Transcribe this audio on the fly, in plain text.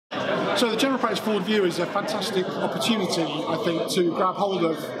So the General Practice Forward View is a fantastic opportunity, I think, to grab hold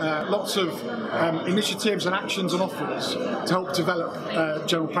of lots of initiatives and actions and offers to help develop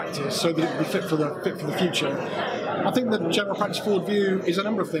general practice so that it can be fit for the future. I think the General Practice Forward View is a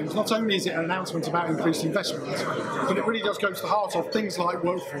number of things. Not only is it an announcement about increased investment, but it really does go to the heart of things like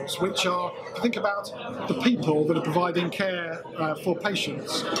workforce, which are, think about the people that are providing care for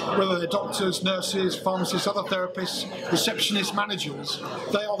patients, whether they're doctors, nurses, pharmacists, other therapists, receptionists, managers.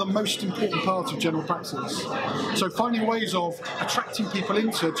 They are the most important part of general practice. So finding ways of attracting people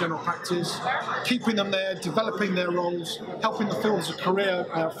into general practice, keeping them there, developing their roles, helping them build a career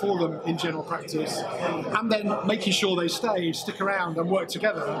for them in general practice, and then making sure they stick around and work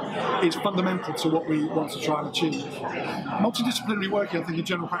together is fundamental to what we want to try and achieve. Multidisciplinary working, I think, in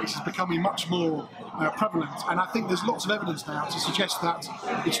general practice is becoming much more prevalent, and I think there's lots of evidence now to suggest that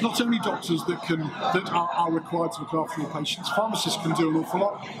it's not only doctors that are required to look after your patients. Pharmacists can do an awful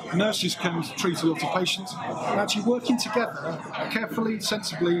lot, nurses can treat a lot of patients, and actually working together carefully,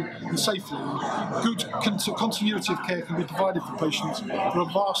 sensibly and safely, good continuity of care can be provided for patients for a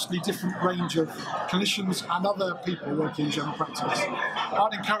vastly different range of clinicians and other people working in general practice.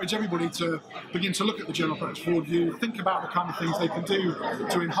 I'd encourage everybody to begin to look at the General Practice Forward View, think about the kind of things they can do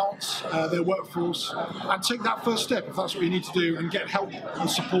to enhance their workforce, and take that first step if that's what you need to do, and get help and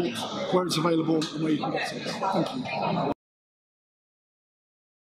support where it's available and where you can get it. Thank you.